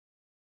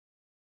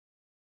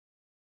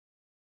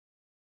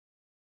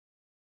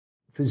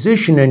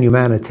Physician and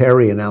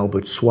humanitarian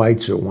Albert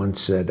Schweitzer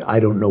once said, "I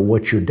don't know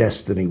what your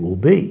destiny will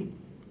be,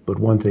 but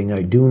one thing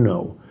I do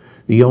know,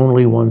 the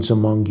only ones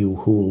among you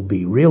who will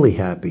be really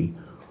happy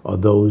are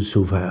those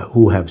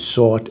who have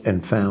sought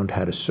and found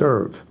how to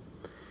serve."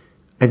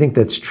 I think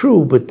that's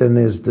true, but then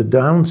there's the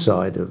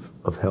downside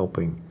of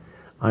helping.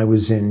 I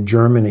was in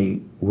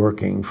Germany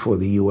working for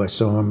the U.S.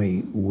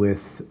 Army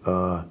with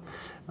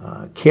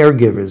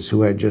caregivers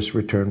who had just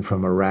returned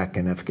from Iraq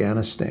and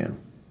Afghanistan.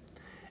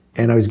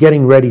 And I was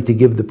getting ready to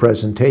give the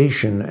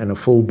presentation, and a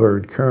full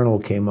bird colonel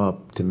came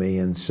up to me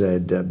and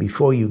said,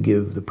 "Before you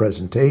give the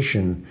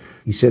presentation,"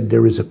 he said,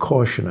 "there is a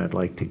caution I'd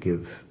like to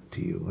give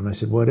to you." And I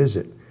said, "What is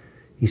it?"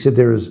 He said,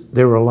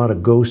 there are a lot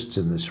of ghosts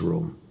in this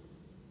room."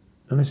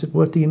 And I said,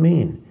 "What do you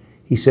mean?"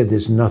 He said,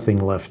 "There's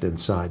nothing left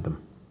inside them."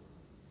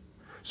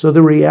 So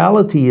the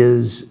reality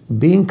is,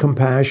 being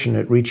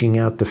compassionate, reaching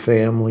out to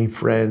family,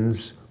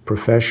 friends,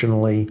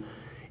 professionally,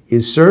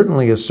 is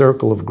certainly a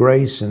circle of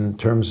grace in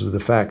terms of the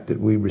fact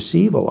that we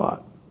receive a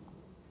lot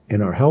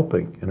in our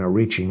helping, in our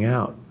reaching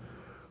out.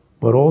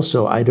 But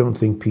also, I don't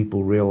think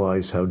people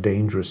realize how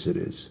dangerous it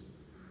is.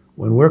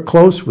 When we're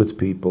close with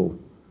people,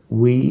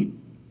 we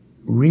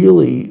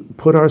really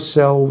put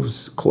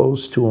ourselves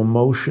close to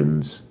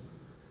emotions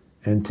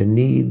and to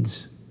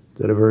needs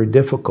that are very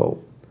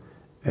difficult,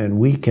 and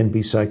we can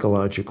be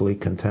psychologically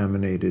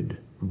contaminated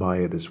by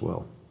it as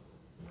well.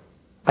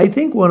 I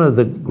think one of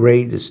the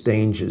greatest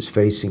dangers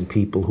facing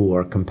people who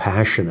are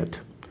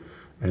compassionate,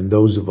 and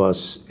those of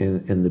us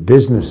in the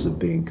business of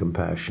being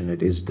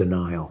compassionate, is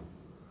denial.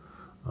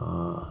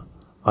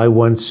 I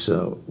once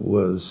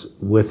was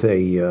with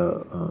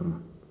a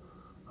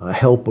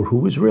helper who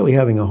was really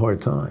having a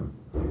hard time.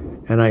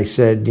 And I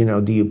said,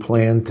 "Do you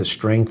plan to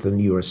strengthen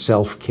your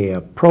self-care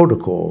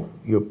protocol,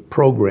 your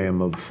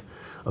program of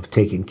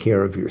taking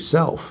care of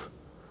yourself?"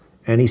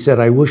 And he said,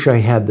 "I wish I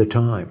had the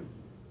time."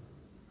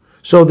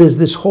 So there's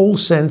this whole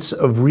sense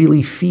of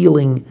really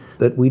feeling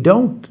that we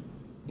don't,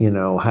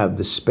 have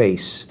the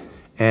space,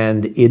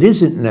 and it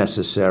isn't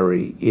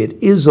necessary, it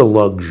is a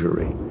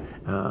luxury,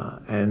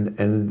 and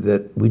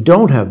that we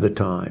don't have the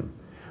time.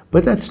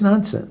 But that's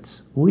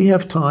nonsense. We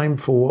have time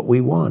for what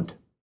we want.